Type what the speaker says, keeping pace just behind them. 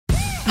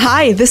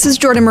Hi, this is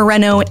Jordan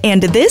Moreno,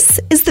 and this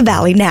is The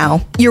Valley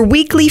Now, your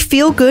weekly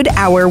feel-good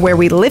hour where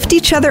we lift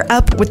each other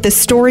up with the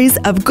stories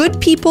of good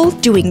people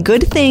doing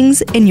good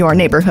things in your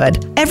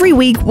neighborhood. Every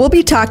week, we'll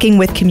be talking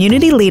with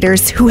community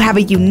leaders who have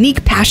a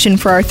unique passion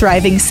for our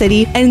thriving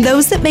city and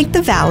those that make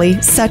the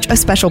Valley such a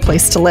special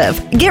place to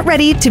live. Get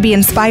ready to be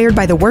inspired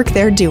by the work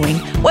they're doing,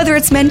 whether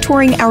it's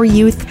mentoring our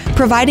youth,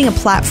 providing a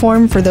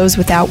platform for those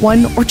without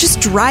one, or just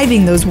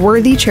driving those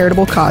worthy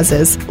charitable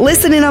causes.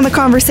 Listen in on the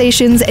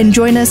conversations and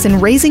join us in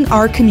raising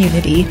our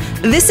community.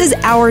 This is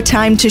our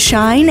time to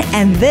shine,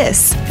 and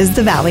this is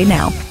The Valley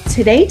Now.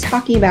 Today,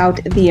 talking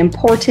about the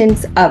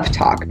importance of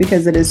talk,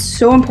 because it is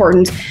so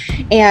important,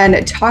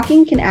 and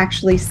talking can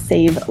actually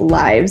save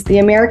lives. The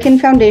American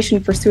Foundation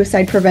for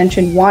Suicide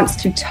Prevention wants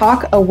to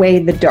talk away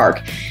the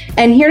dark.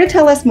 And here to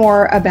tell us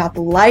more about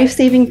the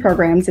life-saving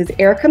programs is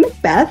Erica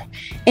McBeth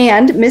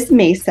and Miss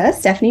Mesa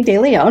Stephanie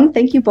Deleon.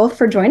 Thank you both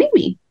for joining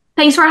me.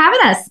 Thanks for having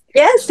us.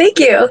 Yes, thank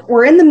you.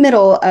 We're in the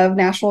middle of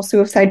National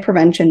Suicide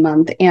Prevention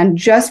Month and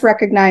just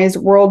recognized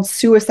World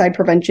Suicide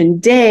Prevention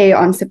Day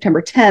on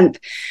September 10th.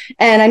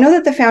 And I know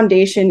that the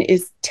foundation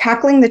is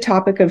tackling the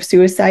topic of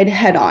suicide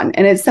head on.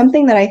 And it's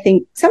something that I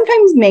think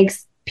sometimes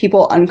makes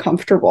people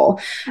uncomfortable,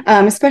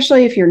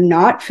 especially if you're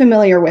not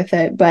familiar with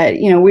it. But,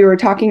 you know, we were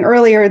talking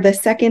earlier, the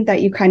second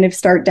that you kind of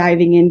start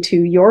diving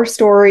into your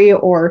story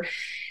or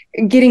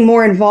getting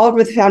more involved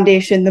with the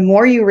foundation, the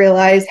more you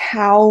realize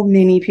how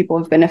many people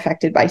have been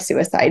affected by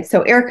suicide.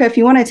 So Erica, if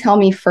you want to tell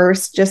me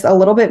first just a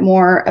little bit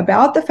more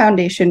about the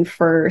Foundation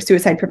for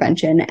Suicide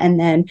Prevention and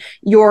then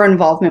your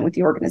involvement with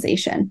the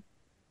organization.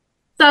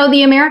 So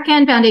the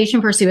American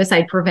Foundation for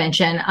Suicide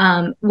Prevention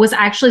was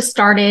actually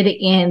started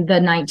in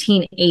the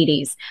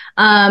 1980s.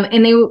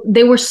 And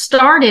they were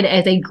started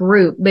as a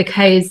group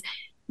because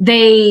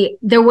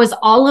there was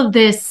all of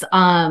this,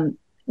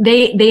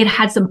 they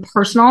had some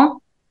personal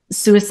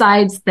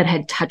suicides that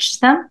had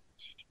touched them,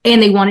 and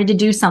they wanted to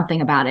do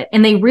something about it.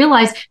 And they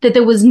realized that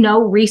there was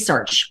no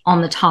research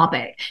on the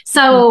topic.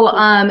 So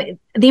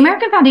the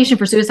American Foundation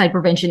for Suicide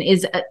Prevention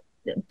is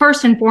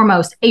first and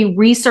foremost a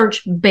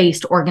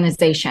research-based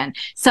organization.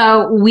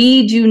 So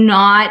we do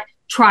not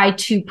try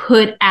to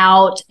put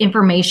out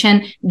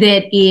information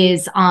that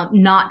is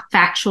not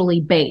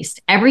factually based.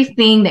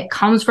 Everything that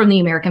comes from the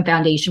American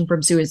Foundation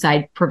for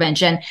Suicide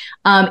Prevention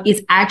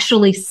is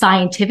actually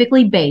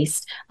scientifically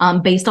based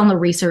on the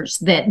research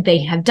that they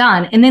have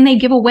done. And then they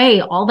give away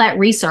all that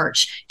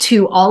research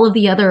to all of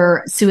the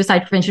other suicide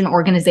prevention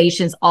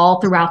organizations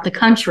all throughout the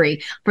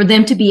country for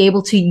them to be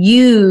able to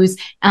use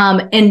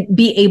and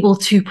be able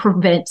to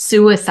prevent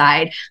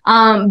suicide.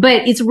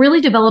 But it's really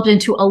developed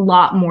into a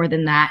lot more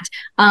than that.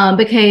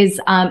 Because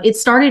it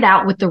started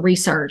out with the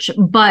research,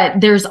 but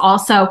there's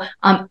also,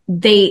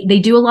 they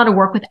do a lot of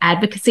work with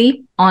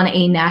advocacy on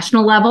a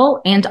national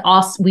level, and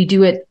also we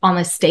do it on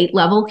a state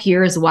level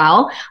here as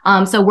well.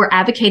 So we're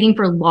advocating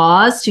for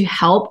laws to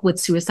help with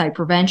suicide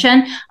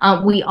prevention.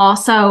 We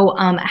also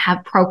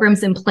have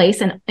programs in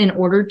place in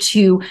order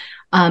to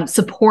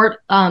support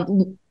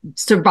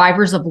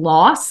survivors of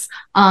loss,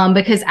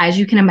 because as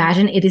you can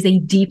imagine, it is a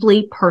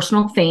deeply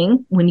personal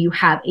thing when you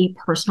have a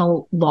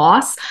personal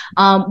loss.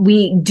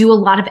 We do a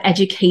lot of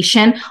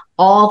education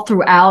all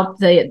throughout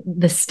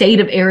the state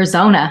of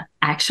Arizona,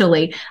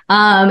 actually.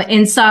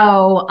 And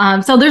so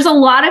there's a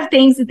lot of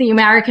things that the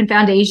American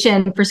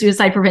Foundation for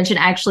Suicide Prevention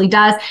actually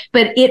does,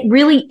 but it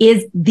really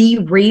is the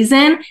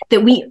reason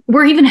that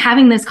we're even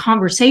having this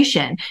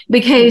conversation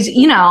because,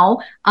 you know,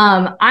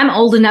 I'm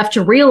old enough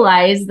to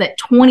realize that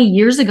 20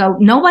 years ago,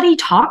 nobody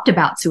talked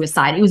about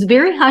suicide. It was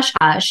very hush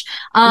hush.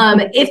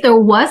 If there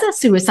was a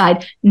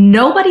suicide,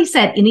 nobody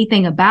said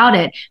anything about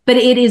it, but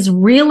it is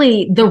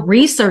really the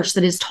research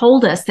that has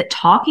told us that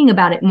talking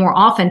about it more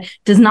often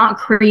does not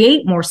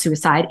create more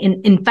suicide.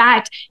 In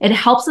fact, it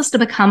helps us to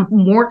become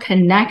more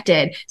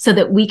connected so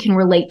that we can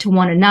relate to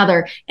one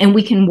another and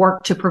we can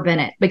work to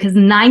prevent it. Because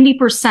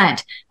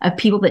 90% of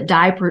people that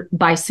die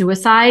by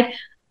suicide,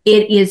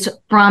 it is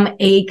from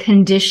a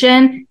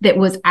condition that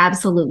was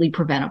absolutely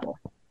preventable.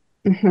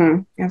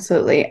 Mm-hmm,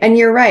 absolutely. And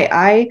you're right.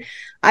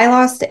 I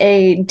lost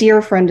a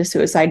dear friend to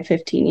suicide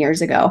 15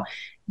 years ago.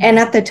 And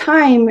at the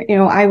time, you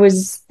know, I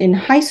was in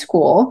high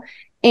school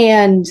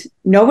and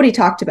nobody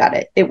talked about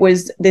it. It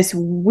was this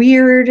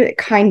weird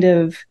kind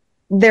of,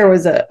 there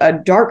was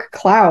a dark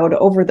cloud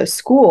over the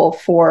school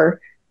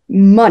for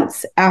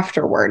months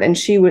afterward. And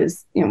she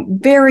was, you know,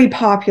 very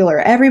popular.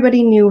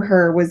 Everybody knew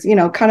her, was, you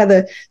know, kind of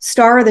the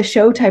star of the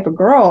show type of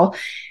girl.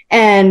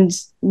 And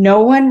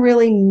no one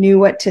really knew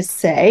what to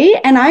say.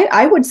 And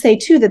I would say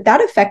too,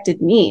 that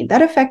affected me.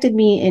 That affected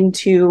me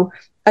into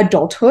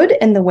adulthood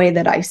and the way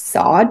that I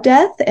saw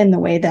death and the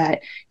way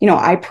that, you know,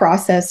 I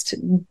processed,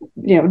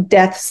 you know,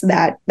 deaths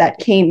that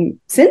came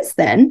since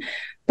then.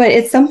 But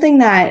it's something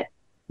that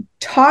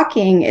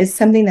talking is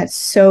something that's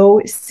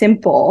so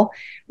simple.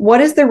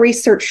 What is the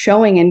research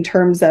showing in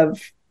terms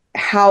of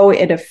how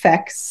it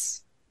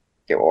affects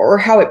or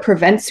how it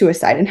prevents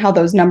suicide and how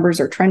those numbers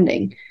are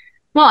trending?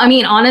 Well, I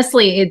mean,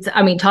 honestly,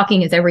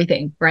 talking is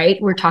everything,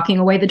 right? We're talking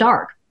away the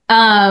dark.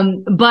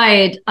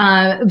 But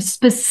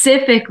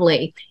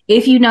specifically,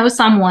 if you know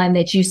someone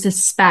that you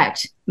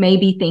suspect may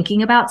be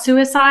thinking about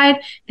suicide,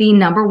 the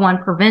number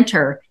one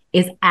preventer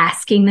is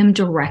asking them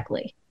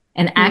directly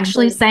and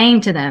actually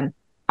saying to them,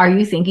 are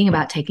you thinking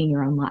about taking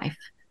your own life?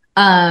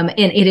 And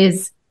it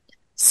is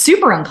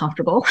super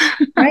uncomfortable.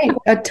 Right.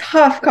 A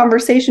tough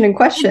conversation and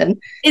question.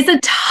 It's a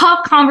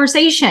tough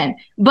conversation,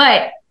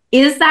 but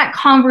is that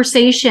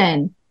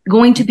conversation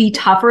going to be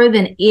tougher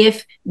than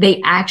if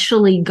they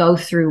actually go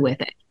through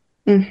with it?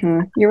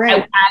 Mm-hmm. You're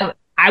right.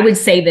 I would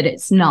say that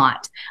it's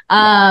not.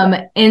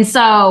 And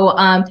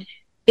so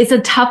it's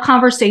a tough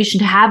conversation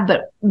to have.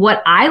 But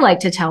what I like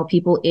to tell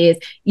people is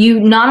you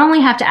not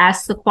only have to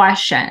ask the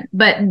question,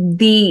 but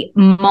the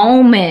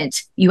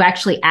moment you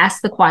actually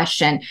ask the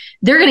question,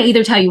 they're going to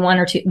either tell you one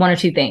or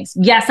two things.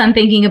 Yes, I'm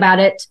thinking about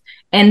it.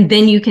 And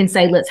then you can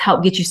say, let's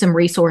help get you some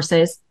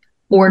resources.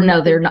 Or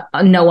no,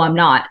 no, I'm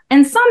not.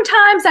 And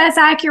sometimes that's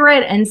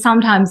accurate and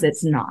sometimes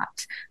it's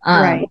not.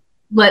 Right.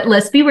 But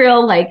let's be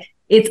real, like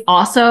it's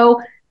also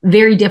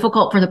very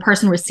difficult for the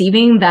person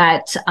receiving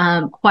that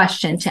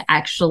question to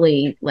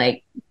actually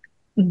like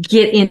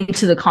get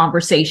into the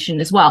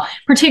conversation as well,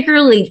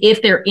 particularly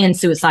if they're in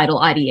suicidal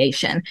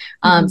ideation.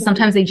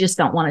 Sometimes they just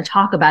don't want to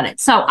talk about it.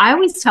 So I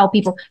always tell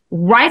people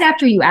right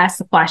after you ask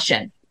the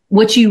question,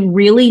 what you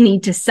really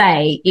need to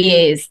say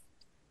is,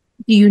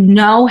 do you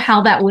know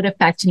how that would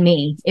affect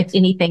me if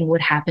anything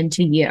would happen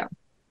to you?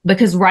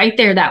 Because right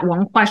there, that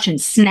one question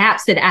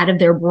snaps it out of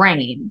their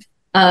brain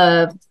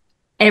of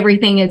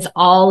everything is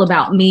all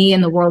about me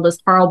and the world is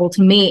horrible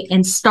to me,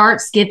 and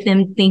starts get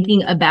them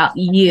thinking about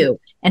you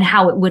and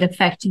how it would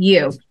affect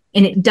you.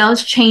 And it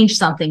does change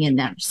something in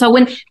them. So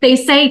when they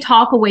say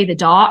talk away the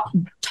dark,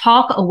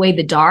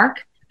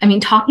 I mean,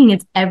 talking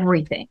is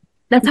everything.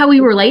 That's how we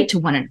relate to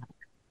one another.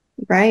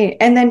 Right.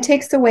 And then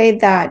takes away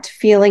that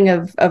feeling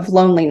of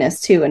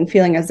loneliness too, and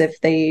feeling as if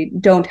they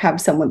don't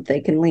have someone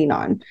they can lean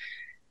on.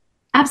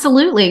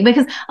 Absolutely.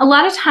 Because a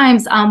lot of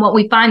times what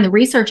we find, the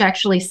research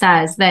actually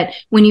says that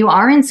when you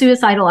are in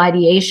suicidal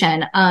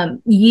ideation,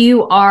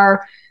 you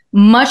are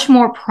much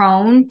more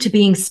prone to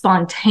being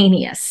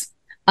spontaneous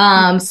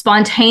and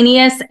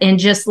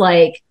just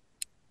like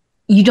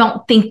you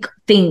don't think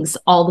things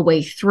all the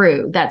way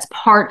through. That's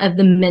part of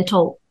the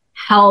mental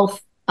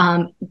health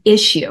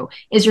issue,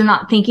 is you're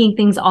not thinking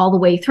things all the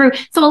way through.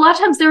 So a lot of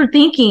times they're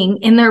thinking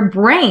in their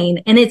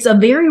brain, and it's a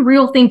very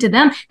real thing to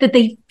them, that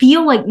they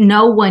feel like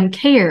no one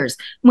cares,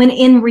 when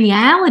in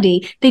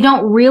reality, they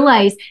don't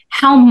realize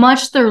how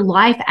much their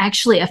life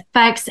actually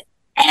affects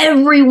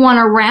everyone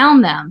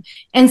around them.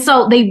 And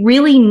so they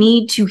really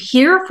need to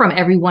hear from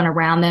everyone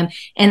around them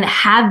and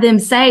have them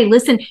say,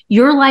 listen,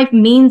 your life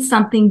means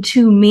something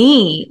to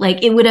me.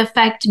 Like it would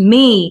affect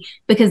me,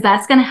 because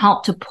that's going to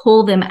help to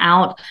pull them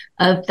out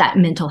of that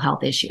mental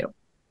health issue.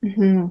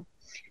 Mm-hmm.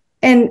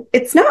 And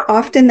it's not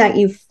often that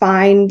you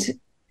find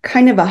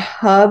kind of a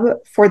hub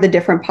for the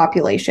different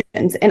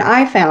populations. And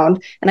I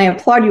found, and I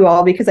applaud you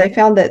all, because I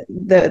found that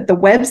the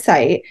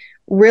website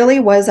really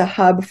was a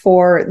hub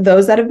for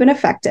those that have been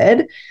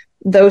affected,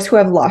 those who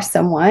have lost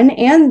someone,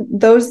 and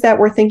those that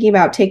were thinking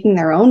about taking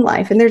their own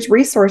life. And there's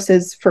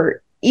resources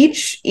for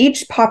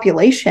each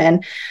population.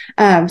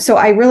 So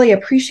I really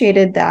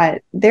appreciated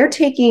that they're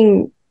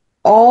taking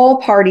all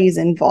parties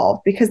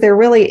involved, because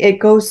it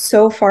goes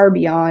so far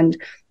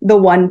beyond the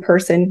one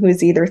person who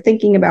is either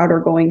thinking about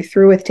or going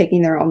through with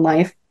taking their own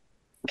life.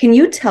 Can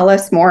you tell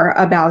us more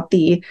about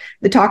the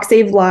Talk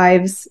Saves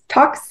Lives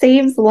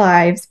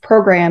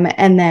program,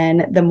 and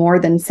then the More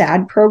Than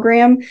Sad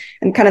program,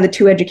 and kind of the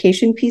two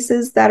education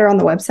pieces that are on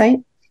the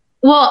website?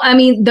 Well, I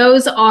mean,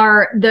 those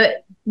are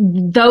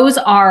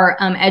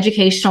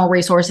educational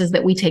resources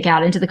that we take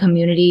out into the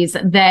communities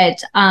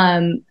that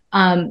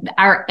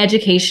our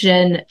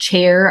education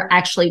chair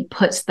actually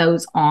puts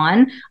those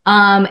on,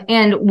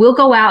 and we'll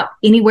go out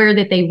anywhere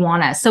that they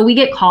want us. So we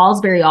get calls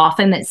very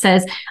often that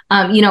says,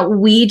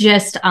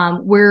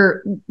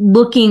 we're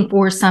looking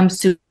for some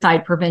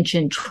suicide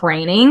prevention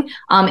training,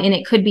 and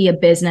it could be a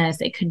business,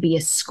 it could be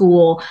a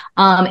school,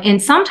 and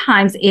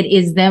sometimes it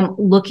is them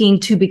looking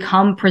to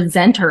become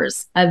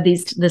presenters of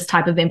this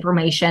type of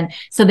information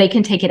so they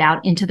can take it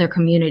out into their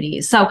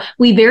communities. So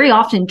we very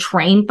often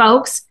train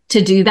folks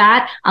to do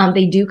that.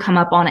 They do come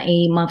up on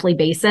a monthly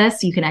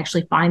basis. You can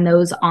actually find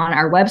those on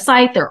our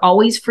website. They're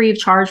always free of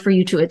charge for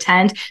you to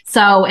attend.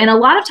 So, and a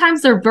lot of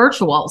times they're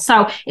virtual.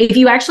 So if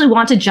you actually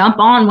want to jump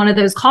on one of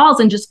those calls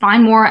and just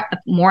find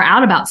more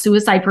out about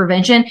suicide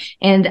prevention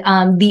and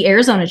the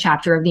Arizona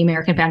chapter of the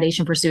American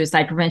Foundation for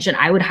Suicide Prevention,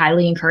 I would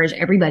highly encourage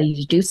everybody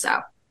to do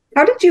so.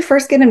 How did you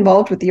first get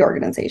involved with the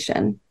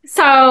organization?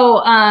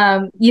 So,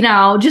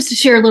 just to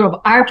share a little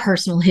of our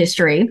personal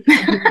history,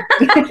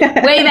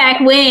 way back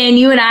when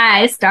you and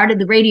I started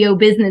the radio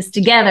business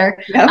together.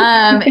 Yep.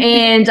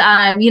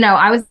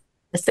 I was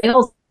a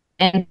sales,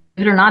 and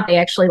believe it or not, they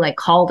actually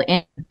called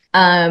in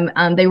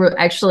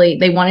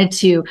They wanted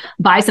to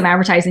buy some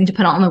advertising to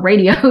put on the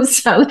radio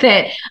so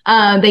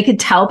that they could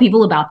tell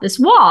people about this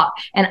walk.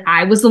 And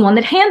I was the one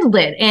that handled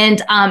it.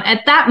 And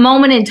at that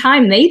moment in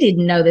time, they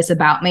didn't know this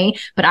about me,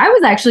 but I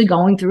was actually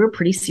going through a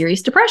pretty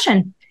serious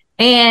depression.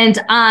 And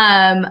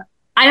I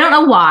don't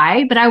know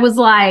why, but I was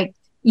like,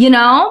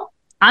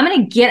 I'm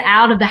going to get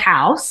out of the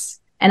house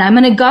and I'm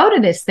going to go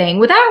to this thing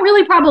without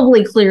really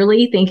probably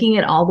clearly thinking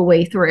it all the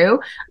way through.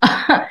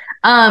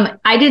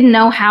 I didn't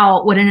know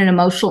what an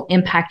emotional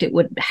impact it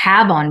would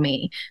have on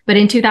me. But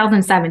in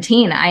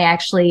 2017, I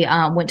actually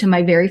went to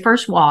my very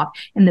first walk.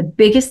 And the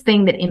biggest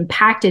thing that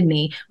impacted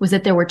me was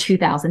that there were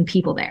 2,000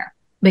 people there.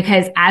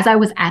 Because as I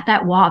was at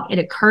that walk, it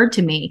occurred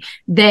to me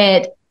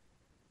that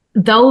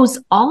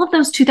all of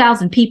those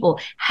 2,000 people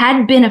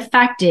had been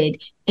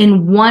affected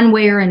in one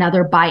way or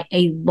another by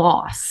a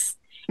loss.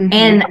 Mm-hmm.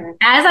 And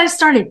as I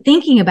started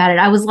thinking about it,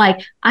 I was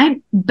like,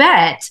 I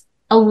bet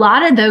a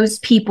lot of those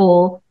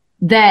people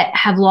that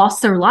have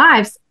lost their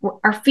lives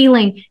are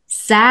feeling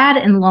sad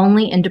and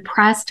lonely and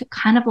depressed,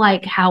 kind of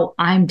like how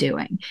I'm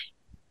doing.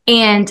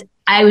 And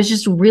I was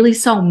just really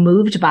so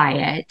moved by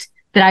it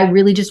that I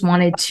really just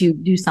wanted to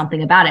do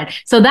something about it.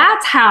 So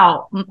that's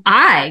how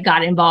I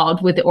got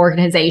involved with the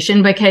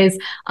organization, because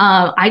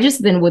I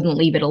just then wouldn't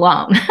leave it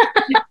alone.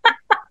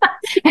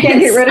 Can't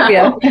get rid of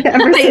you.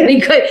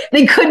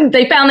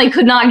 They found they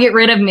could not get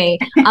rid of me.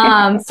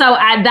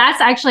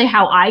 That's actually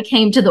how I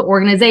came to the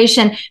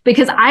organization,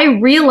 because I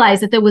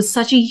realized that there was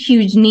such a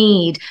huge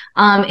need.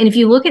 And if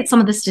you look at some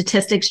of the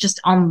statistics just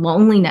on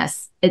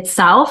loneliness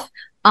itself,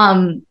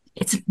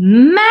 it's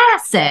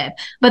massive,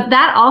 but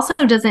that also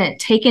doesn't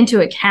take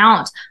into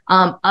account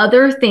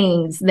other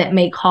things that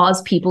may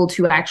cause people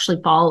to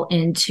actually fall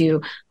into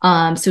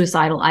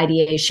suicidal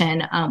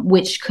ideation,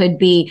 which could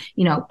be,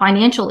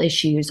 financial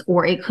issues,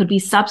 or it could be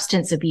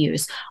substance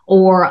abuse,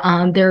 or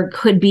there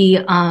could be,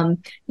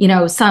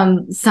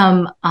 some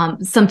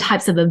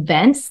types of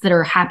events that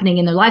are happening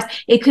in their lives.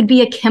 It could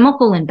be a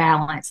chemical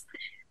imbalance.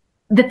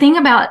 The thing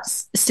about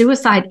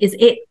suicide is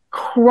it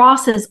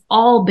crosses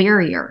all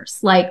barriers,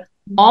 like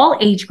all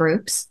age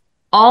groups,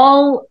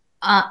 all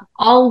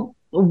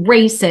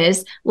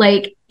races,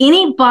 like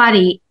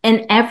anybody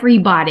and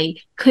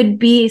everybody could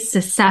be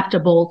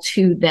susceptible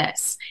to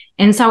this.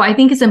 And so I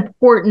think it's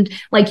important,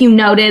 like you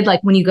noted,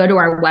 like when you go to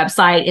our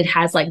website, it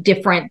has like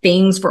different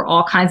things for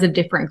all kinds of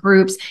different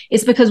groups.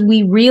 It's because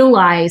we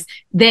realize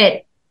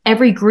that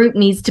every group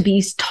needs to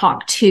be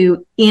talked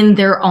to in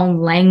their own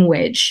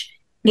language,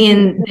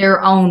 in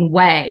their own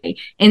way.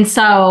 And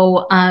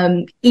so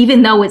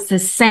even though it's the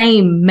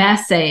same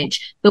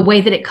message, the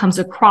way that it comes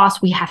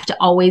across, we have to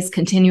always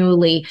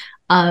continually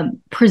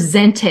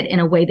present it in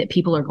a way that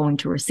people are going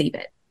to receive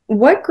it.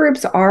 What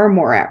groups are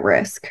more at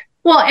risk?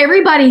 Well,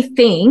 everybody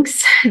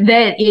thinks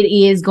that it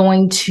is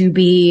going to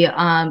be,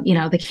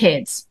 the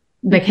kids,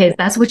 because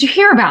that's what you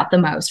hear about the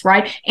most,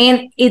 right?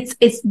 And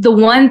it's the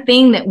one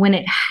thing that when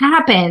it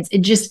happens,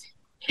 it just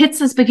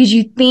hits us, because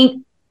you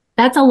think,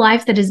 that's a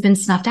life that has been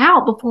snuffed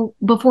out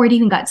before it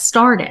even got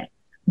started.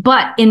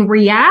 But in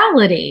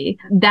reality,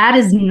 that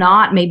is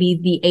not maybe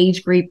the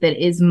age group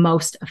that is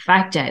most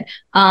affected.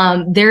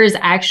 There is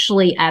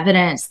actually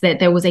evidence that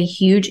there was a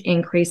huge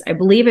increase. I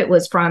believe it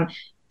was from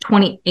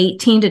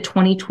 2018 to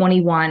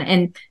 2021.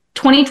 And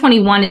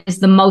 2021 is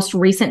the most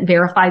recent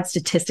verified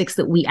statistics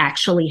that we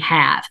actually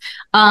have.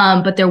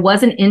 But there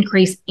was an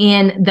increase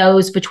in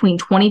those between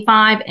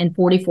 25 and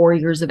 44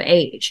 years of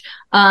age.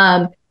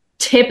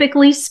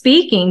 Typically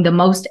speaking, the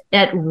most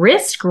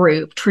at-risk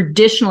group,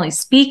 traditionally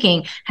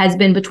speaking, has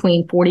been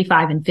between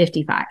 45 and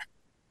 55.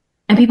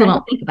 And people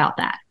don't think about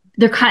that.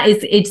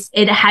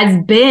 It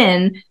has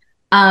been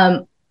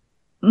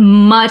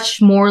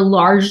much more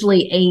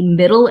largely a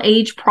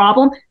middle-age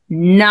problem.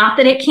 Not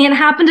that it can't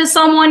happen to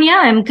someone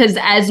young, because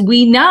as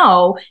we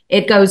know,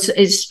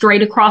 it's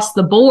straight across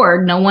the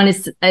board. No one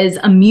is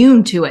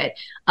immune to it.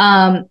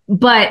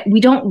 But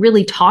we don't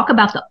really talk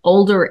about the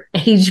older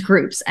age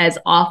groups as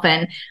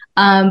often.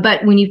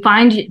 But when you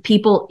find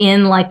people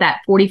in like that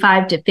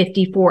 45 to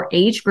 54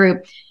 age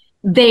group,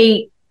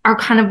 they are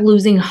kind of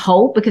losing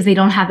hope, because they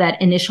don't have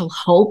that initial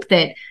hope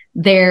that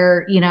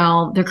their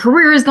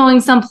career is going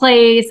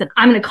someplace and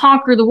I'm going to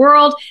conquer the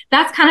world.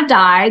 That's kind of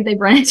died. They've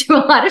run into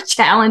a lot of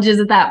challenges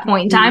at that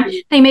point in time. Mm-hmm.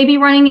 They may be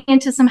running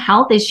into some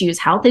health issues.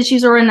 Health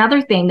issues are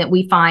another thing that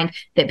we find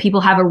that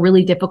people have a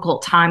really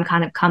difficult time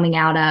kind of coming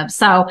out of.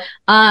 So,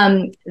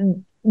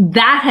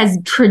 that has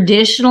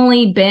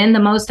traditionally been the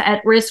most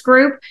at-risk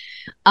group.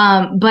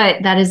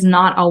 But that is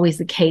not always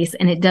the case.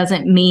 And it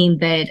doesn't mean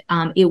that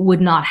it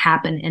would not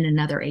happen in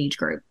another age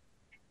group.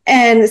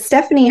 And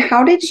Stephanie,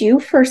 how did you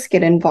first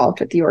get involved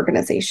with the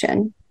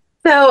organization?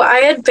 So I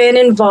had been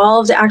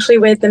involved actually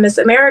with the Miss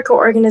America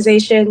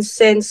organization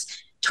since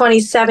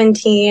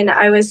 2017.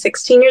 I was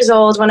 16 years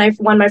old when I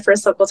won my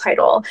first local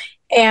title.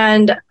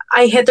 And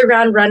I hit the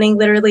ground running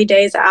literally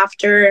days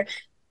after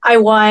I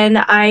won.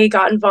 I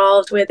got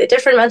involved with a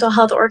different mental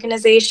health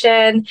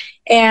organization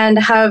and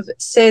have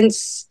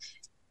since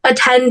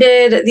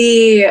attended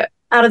the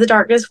Out of the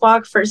Darkness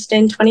walk first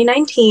in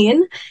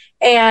 2019.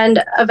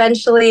 And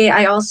eventually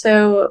I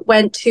also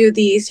went to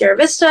the Sierra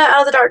Vista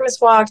Out of the Darkness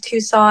Walk,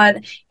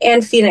 Tucson,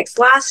 and Phoenix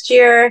last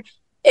year.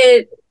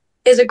 It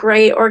is a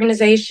great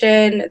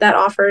organization that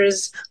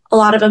offers a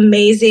lot of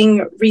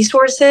amazing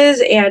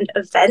resources and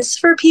events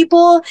for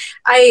people.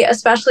 I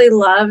especially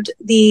loved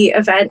the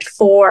event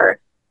for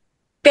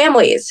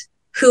families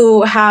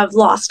who have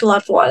lost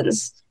loved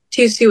ones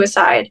to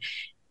suicide.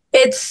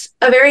 It's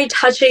a very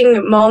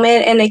touching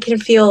moment, and it can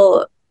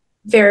feel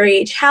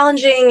very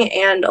challenging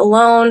and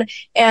alone.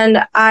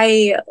 And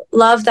I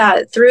love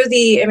that through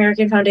the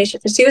American Foundation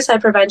for Suicide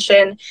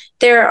Prevention,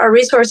 there are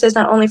resources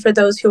not only for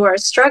those who are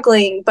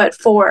struggling, but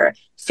for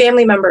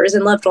family members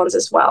and loved ones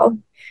as well.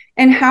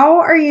 And how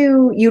are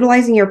you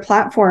utilizing your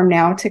platform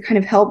now to kind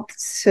of help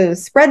to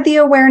spread the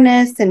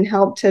awareness and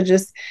help to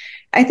just,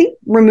 I think,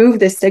 remove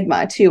the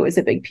stigma too is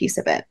a big piece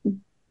of it?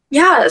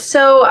 Yeah,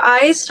 so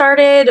I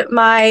started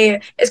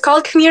it's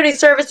called Community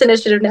Service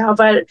Initiative now,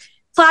 but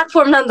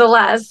platform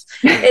nonetheless.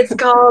 It's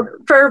called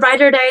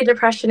Provider Day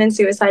Depression and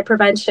Suicide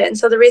Prevention.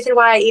 So the reason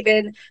why I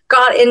even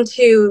got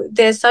into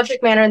this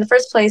subject matter in the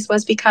first place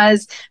was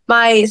because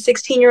my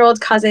 16-year-old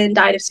cousin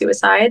died of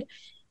suicide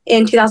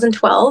in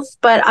 2012,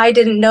 but I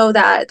didn't know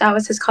that that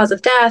was his cause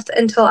of death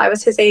until I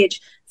was his age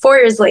 4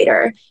 years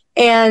later.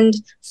 And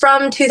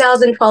from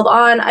 2012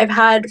 on, I've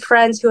had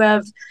friends who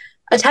have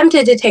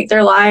attempted to take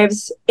their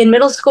lives in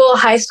middle school,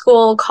 high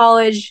school,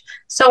 college,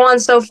 so on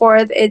and so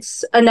forth.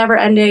 It's a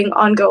never-ending,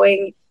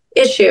 ongoing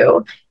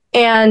issue.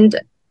 And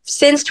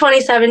since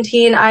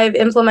 2017, I've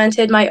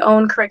implemented my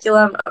own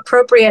curriculum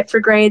appropriate for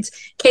grades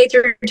K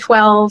through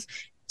 12,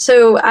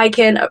 so I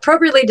can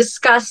appropriately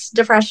discuss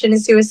depression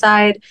and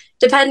suicide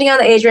depending on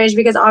the age range,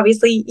 because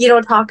obviously you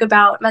don't talk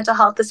about mental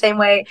health the same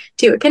way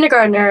to a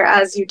kindergartner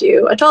as you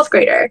do a 12th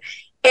grader.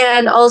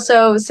 And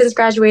also, since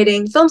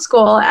graduating film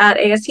school at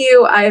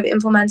ASU, I've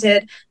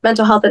implemented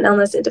mental health and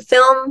illness into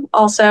film,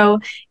 also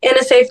in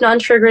a safe,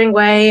 non-triggering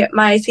way.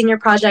 My senior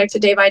project,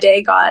 Day by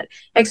Day, got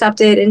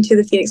accepted into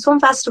the Phoenix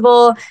Film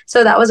Festival.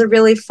 So that was a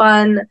really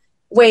fun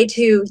way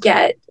to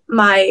get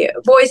my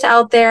voice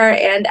out there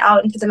and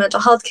out into the mental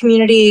health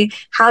community,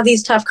 have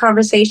these tough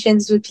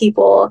conversations with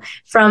people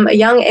from a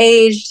young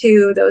age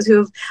to those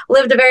who've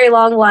lived a very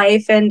long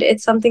life. And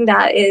it's something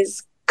that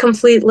is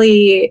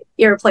completely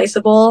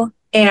irreplaceable.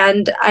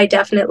 And I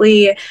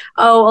definitely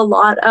owe a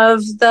lot of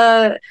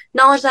the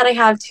knowledge that I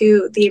have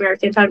to the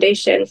American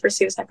Foundation for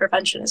Suicide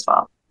Prevention as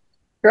well.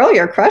 Girl,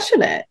 you're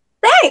crushing it.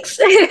 Thanks.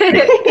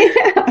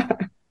 Yeah.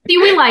 See,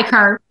 we like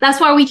her. That's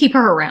why we keep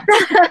her around.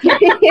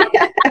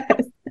 Yes.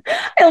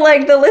 And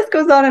like the list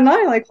goes on and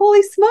on. Like,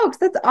 holy smokes,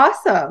 that's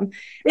awesome.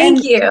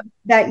 Thank you.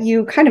 That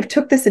you kind of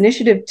took this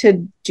initiative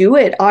to do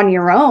it on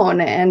your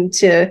own and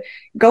to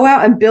go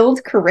out and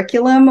build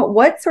curriculum.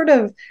 What sort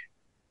of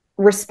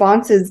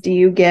responses do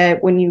you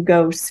get when you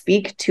go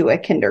speak to a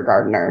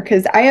kindergartner?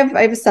 Because I have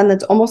a son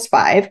that's almost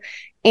 5,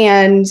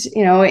 and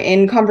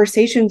in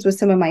conversations with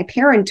some of my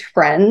parent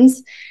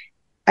friends,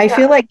 I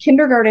feel like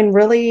kindergarten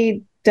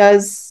really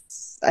does.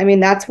 I mean,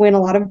 that's when a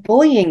lot of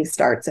bullying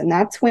starts, and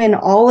that's when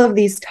all of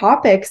these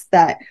topics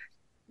that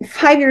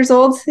 5 years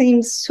old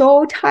seem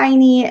so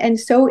tiny and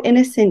so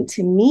innocent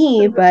to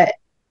me, but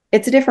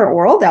it's a different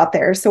world out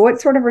there. So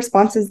what sort of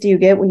responses do you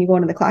get when you go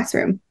into the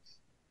classroom?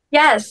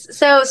 Yes.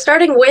 So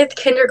starting with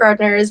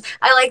kindergartners,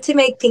 I like to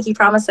make pinky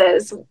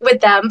promises with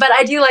them, but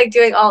I do like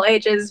doing all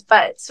ages,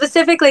 but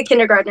specifically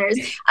kindergartners.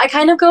 I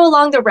kind of go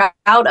along the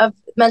route of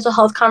mental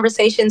health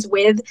conversations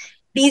with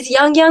these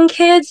young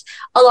kids,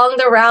 along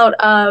the route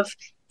of,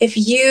 if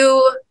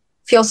you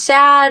feel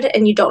sad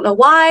and you don't know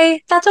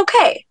why, that's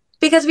okay.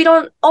 Because we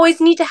don't always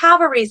need to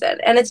have a reason,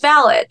 and it's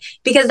valid,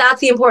 because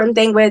that's the important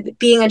thing with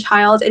being a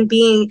child and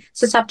being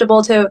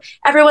susceptible to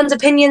everyone's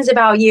opinions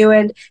about you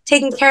and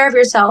taking care of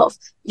yourself.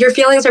 Your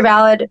feelings are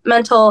valid,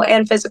 mental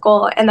and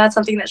physical, and that's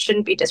something that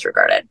shouldn't be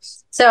disregarded.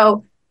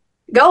 So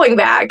going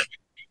back,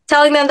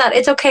 telling them that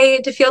it's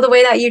okay to feel the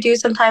way that you do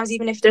sometimes,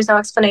 even if there's no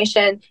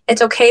explanation.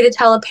 It's okay to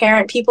tell a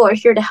parent people are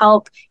here to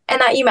help and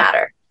that you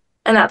matter.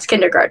 And that's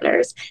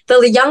kindergartners.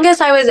 The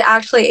youngest I was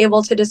actually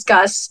able to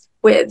discuss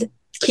with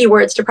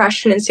keywords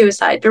depression and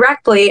suicide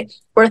directly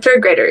were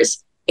 3rd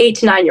graders, 8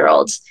 to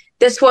 9-year-olds.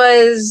 This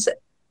was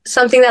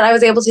something that I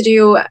was able to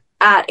do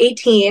at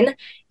 18,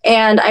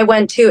 and I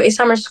went to a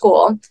summer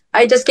school.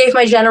 I just gave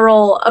my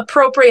general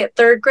appropriate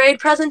 3rd grade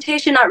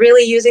presentation, not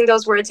really using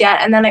those words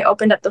yet, and then I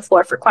opened up the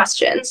floor for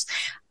questions.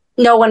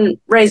 No one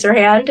raised their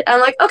hand. And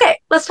I'm like, okay,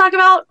 let's talk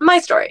about my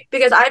story,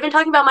 because I've been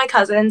talking about my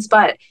cousins,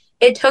 but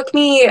it took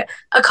me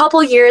a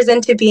couple years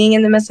into being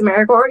in the Miss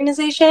America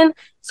organization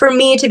for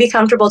me to be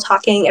comfortable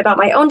talking about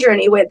my own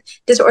journey with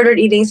disordered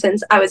eating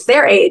since I was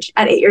their age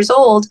at 8 years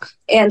old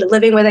and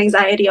living with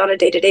anxiety on a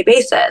day-to-day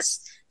basis.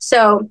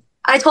 So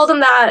I told them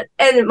that,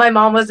 and my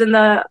mom was in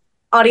the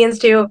audience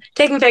too,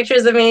 taking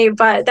pictures of me,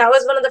 but that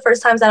was one of the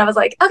first times that I was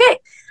like, okay,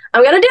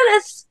 I'm going to do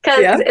this,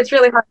 because it's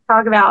really hard to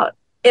talk about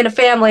in a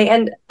family,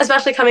 and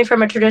especially coming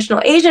from a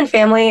traditional Asian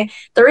family.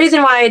 The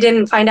reason why I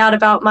didn't find out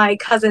about my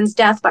cousin's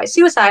death by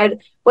suicide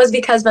was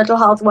because mental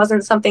health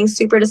wasn't something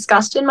super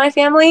discussed in my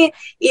family,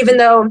 even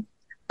though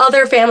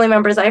other family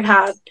members I've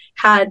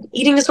had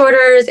eating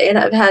disorders, and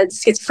I've had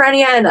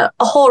schizophrenia and a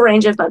whole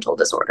range of mental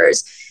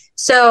disorders.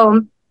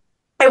 So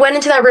I went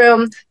into that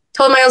room,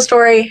 told my own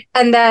story,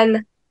 and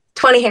then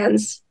 20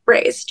 hands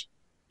raised.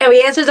 And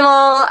we answered them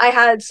all. I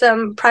had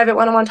some private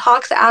one-on-one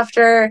talks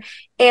after.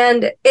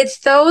 And it's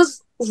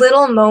those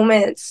little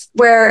moments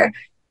where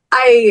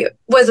I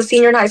was a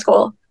senior in high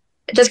school,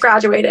 just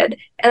graduated,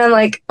 and I'm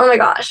like, oh my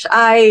gosh,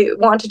 I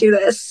want to do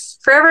this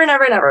forever and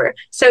ever and ever.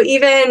 So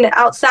even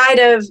outside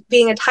of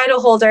being a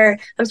title holder,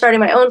 I'm starting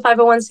my own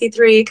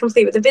 501c3,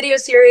 complete with a video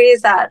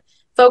series that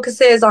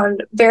focuses on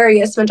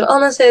various mental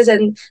illnesses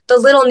and the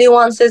little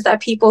nuances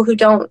that people who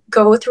don't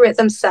go through it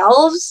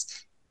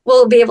themselves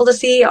will be able to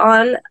see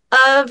on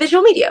a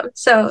visual medium.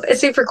 So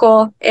it's super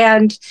cool.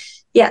 And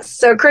yes,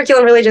 so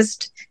curriculum really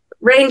just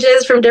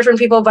ranges from different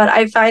people, but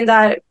I find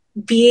that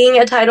being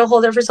a title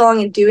holder for so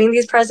long and doing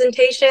these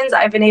presentations,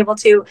 I've been able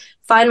to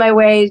find my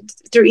way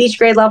through each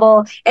grade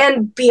level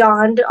and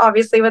beyond,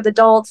 obviously with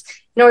adults,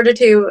 in order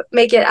to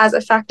make it as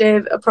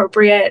effective,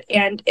 appropriate,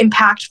 and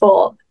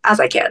impactful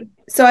as I can.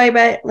 So I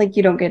bet like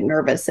you don't get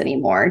nervous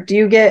anymore. Do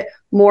you get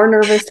more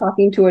nervous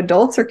talking to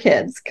adults or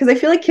kids? Because I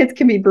feel like kids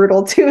can be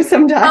brutal too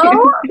sometimes.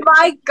 Oh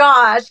my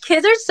gosh.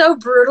 Kids are so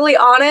brutally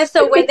honest.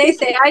 So when they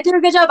say I did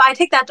a good job, I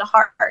take that to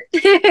heart.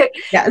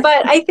 Yes.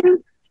 But I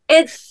think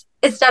it's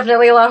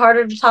definitely a lot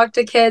harder to talk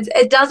to kids.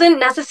 It doesn't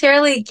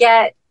necessarily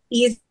get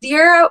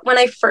easier. When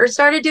I first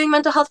started doing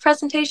mental health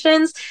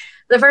presentations,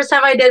 the first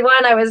time I did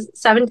one, I was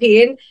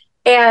 17,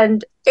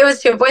 and it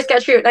was to a Boy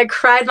Scout troop, and I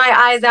cried my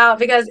eyes out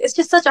because it's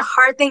just such a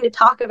hard thing to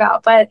talk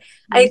about. But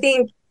I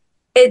think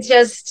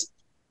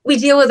we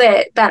deal with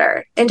it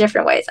better in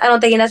different ways. I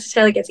don't think it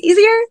necessarily gets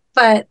easier,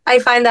 but I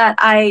find that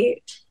I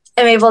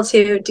am able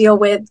to deal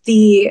with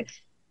the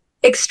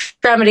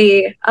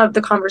extremity of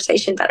the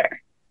conversation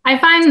better. I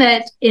find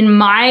that in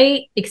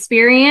my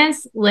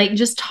experience, like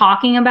just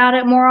talking about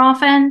it more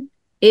often,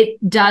 it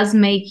does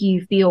make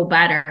you feel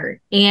better.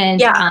 And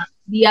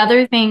the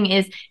other thing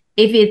is,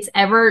 if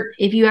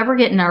you ever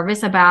get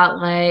nervous about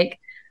like,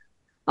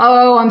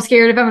 oh, I'm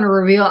scared I'm going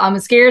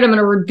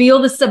to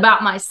reveal this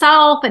about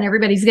myself and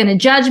everybody's going to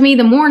judge me.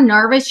 The more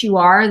nervous you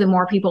are, the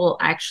more people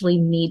actually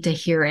need to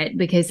hear it,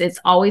 because it's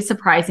always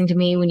surprising to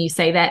me when you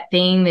say that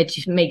thing that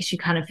makes you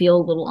kind of feel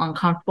a little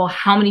uncomfortable,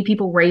 how many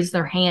people raise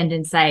their hand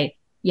and say,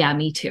 yeah,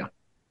 me too.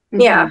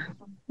 Yeah.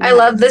 I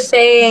love the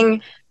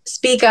saying,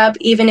 speak up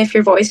even if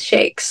your voice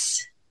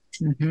shakes.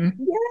 Mm-hmm.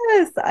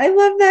 Yes, I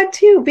love that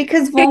too,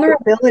 because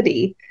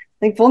vulnerability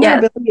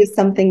is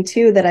something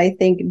too that I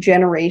think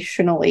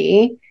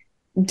generationally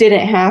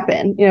didn't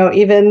happen. You know,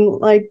 even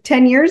like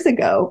 10 years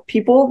ago,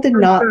 people did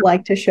not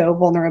like to show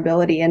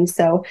vulnerability. And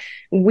so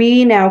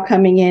we now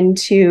coming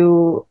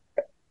into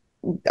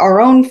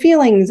our own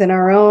feelings and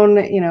our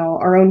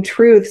own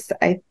truths,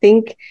 I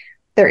think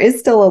there is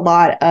still a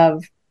lot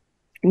of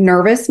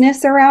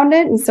nervousness around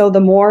it. And so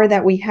the more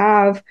that we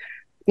have,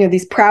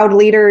 these proud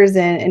leaders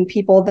and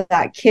people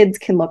that kids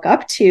can look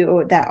up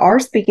to that are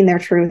speaking their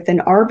truth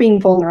and are being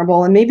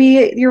vulnerable, and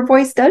maybe your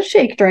voice does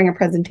shake during a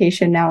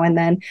presentation now and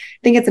then, I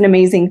think it's an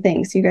amazing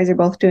thing. So you guys are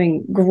both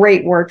doing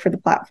great work for the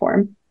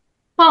platform.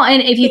 Well,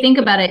 and if you think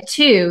about it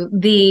too,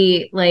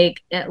 the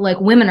like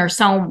women are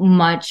so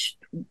much,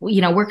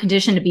 we're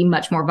conditioned to be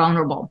much more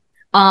vulnerable.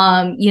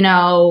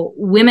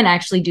 Women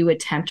actually do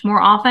attempt more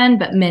often,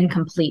 but men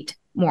complete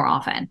more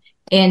often.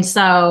 And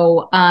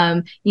so,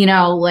 I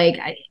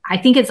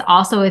think it's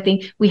also a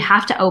thing we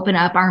have to open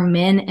up our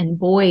men and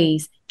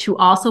boys to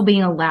also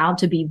being allowed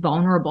to be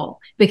vulnerable,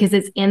 because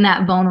it's in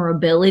that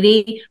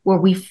vulnerability where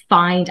we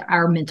find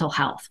our mental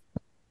health.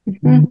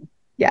 Mm-hmm.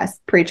 Yes,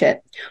 preach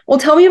it. Well,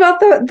 tell me about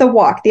the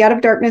walk, the Out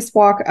of Darkness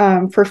walk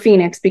for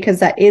Phoenix, because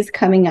that is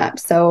coming up.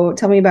 So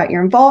tell me about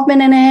your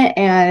involvement in it,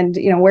 and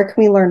where can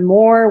we learn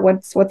more?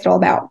 What's it all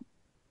about?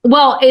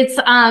 Well, it's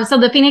so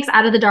the Phoenix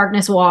Out of the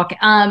Darkness walk.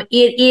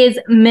 It is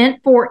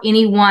meant for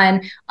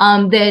anyone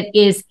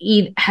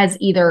that has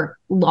either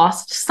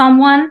lost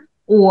someone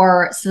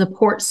or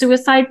support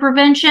suicide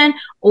prevention,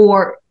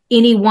 or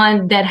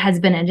anyone that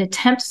has been an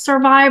attempt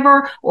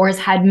survivor or has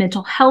had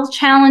mental health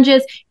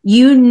challenges,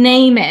 you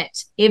name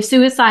it. If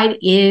suicide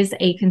is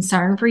a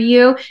concern for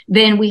you,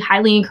 then we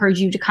highly encourage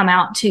you to come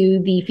out to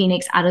the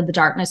Phoenix Out of the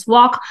Darkness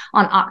walk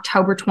on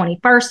October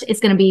 21st. It's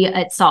going to be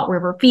at Salt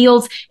River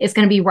Fields. It's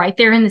going to be right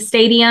there in the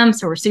stadium.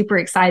 So we're super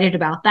excited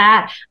about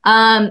that.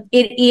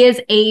 It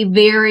is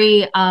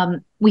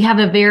we have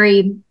a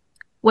very,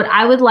 what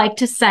I would like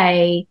to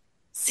say,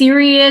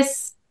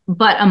 serious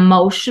but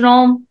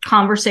emotional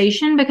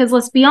conversation, because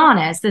let's be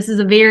honest, this is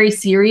a very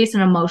serious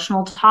and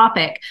emotional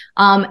topic.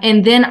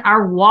 And then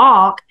our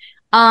walk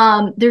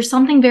there's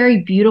something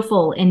very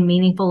beautiful and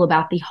meaningful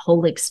about the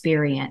whole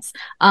experience.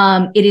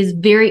 It is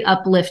very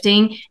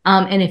uplifting.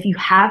 And if you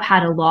have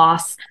had a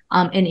loss,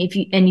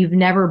 and you've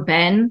never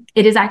been,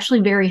 it is actually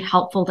very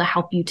helpful to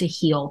help you to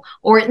heal,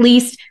 or at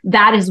least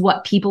that is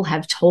what people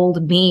have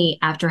told me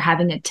after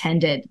having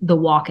attended the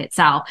walk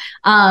itself.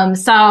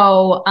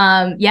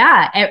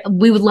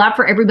 We would love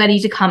for everybody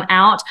to come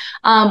out.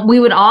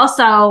 We would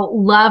also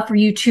love for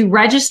you to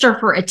register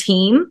for a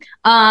team.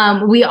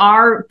 We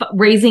are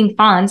raising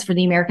funds for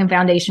the American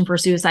Foundation for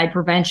Suicide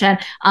Prevention,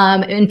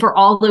 and for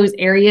all those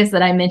areas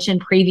that I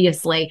mentioned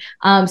previously.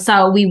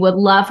 So we would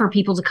love for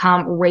people to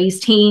come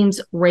raise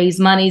teams, raise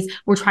monies.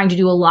 We're trying to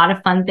do a lot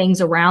of fun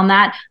things around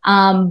that.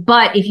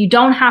 But if you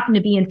don't happen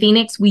to be in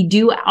Phoenix, we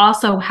do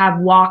also have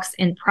walks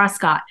in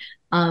Prescott,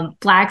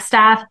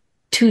 Flagstaff,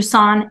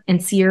 Tucson,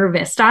 and Sierra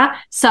Vista.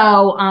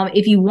 So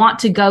if you want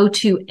to go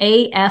to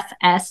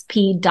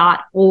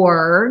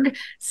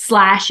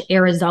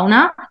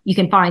afsp.org/Arizona, you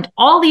can find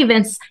all the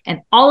events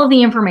and all of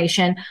the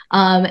information.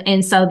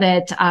 And so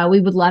that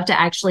we would love to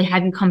actually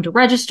have you come to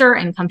register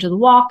and come to the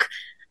walk.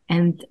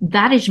 And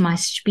that is my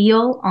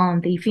spiel on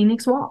the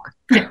Phoenix Walk.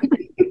 Did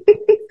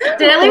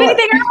I leave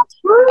anything out?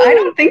 I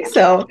don't think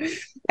so.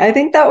 I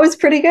think that was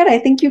pretty good. I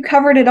think you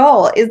covered it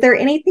all. Is there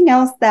anything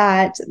else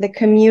that the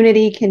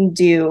community can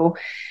do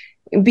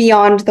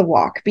beyond the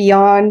walk,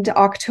 beyond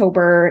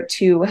October,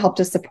 to help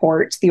to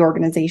support the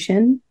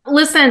organization?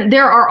 Listen,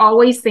 there are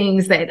always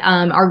things that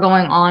are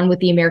going on with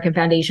the American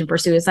Foundation for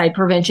Suicide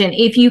Prevention.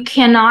 If you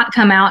cannot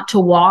come out to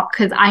walk,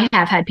 because I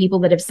have had people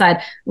that have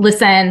said,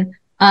 listen,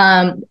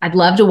 I'd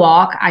love to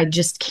walk. I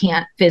just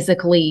can't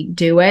physically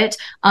do it.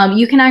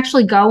 You can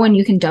actually go and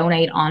you can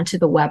donate onto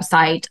the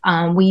website.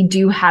 We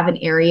do have an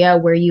area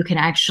where you can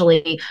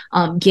actually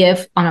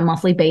give on a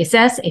monthly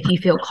basis if you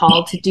feel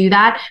called to do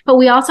that. But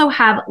we also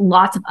have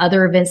lots of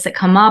other events that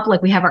come up.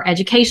 Like we have our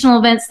educational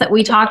events that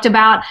we talked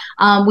about.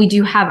 We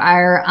do have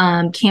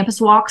our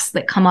campus walks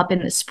that come up in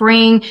the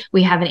spring.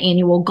 We have an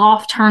annual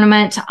golf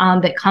tournament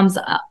that comes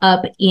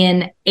up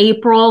in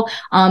April.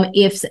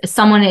 If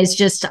someone is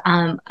just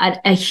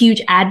a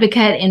huge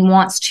advocate and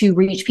wants to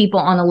reach people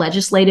on a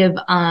legislative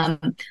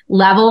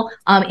level,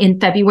 in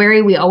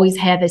February, we always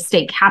have a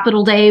state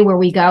capitol day where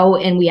we go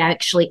and we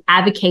actually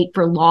advocate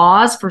for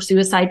laws for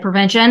suicide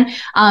prevention.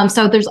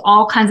 So there's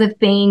all kinds of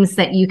things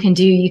that you can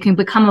do. You can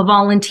become a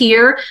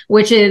volunteer,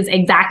 which is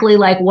exactly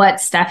like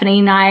what Stephanie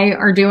and I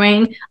are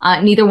doing.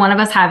 Neither one of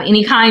us have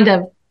any kind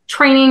of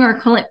training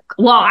or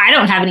well, I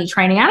don't have any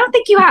training. I don't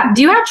think you have.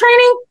 Do you have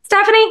training,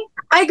 Stephanie?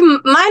 I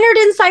minored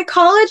in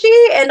psychology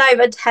and I've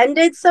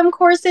attended some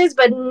courses,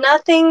 but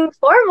nothing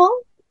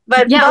formal,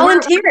 but yeah,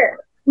 volunteer.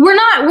 We're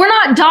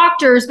not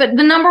doctors, but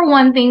the number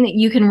one thing that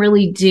you can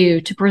really do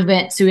to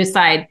prevent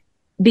suicide,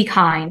 be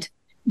kind.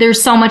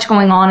 There's so much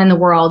going on in the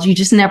world. You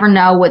just never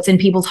know what's in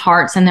people's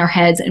hearts and their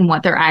heads and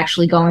what they're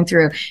actually going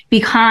through. Be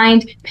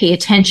kind, pay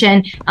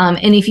attention.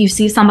 And if you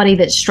see somebody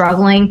that's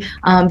struggling,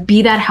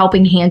 be that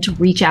helping hand to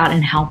reach out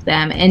and help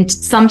them. And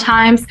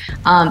sometimes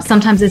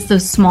it's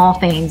those small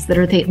things that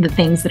are the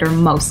things that are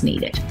most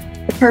needed.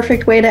 The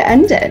perfect way to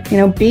end it.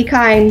 Be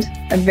kind,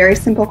 a very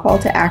simple call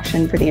to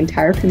action for the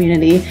entire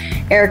community.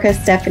 Erica,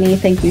 Stephanie,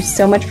 thank you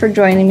so much for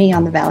joining me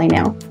on The Valley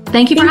Now.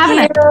 Thank you for having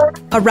me.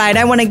 All right,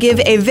 I want to give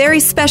a very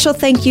special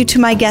thank you to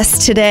my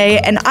guests today,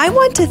 and I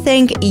want to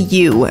thank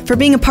you for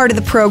being a part of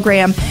the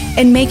program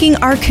and making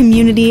our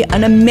community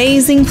an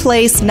amazing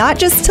place, not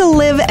just to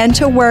live and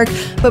to work,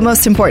 but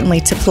most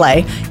importantly, to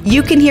play.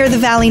 You can hear The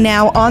Valley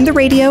Now on the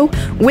radio,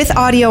 with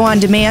audio on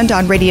demand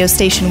on radio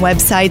station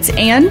websites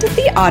and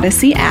the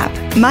Odyssey app.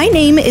 My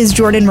name is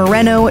Jordan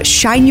Moreno.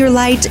 Shine your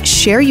light,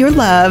 share your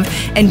love,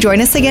 and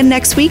join us again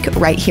next week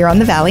right here on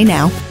The Valley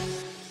Now.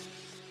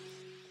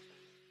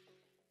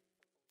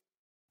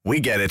 We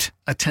get it.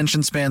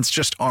 Attention spans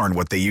just aren't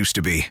what they used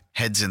to be.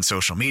 Heads in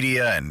social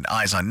media and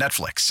eyes on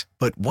Netflix.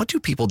 But what do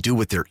people do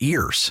with their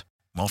ears?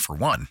 Well, for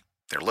one,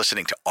 they're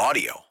listening to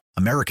audio.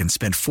 Americans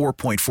spend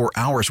 4.4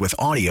 hours with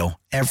audio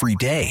every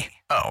day.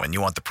 Oh, and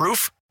you want the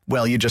proof?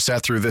 Well, you just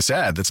sat through this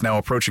ad that's now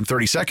approaching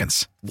 30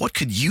 seconds. What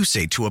could you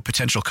say to a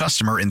potential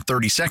customer in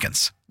 30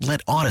 seconds?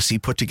 Let Odyssey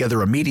put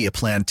together a media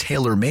plan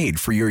tailor-made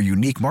for your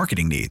unique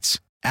marketing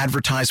needs.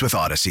 Advertise with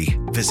Odyssey.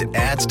 Visit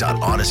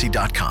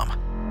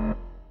ads.odyssey.com.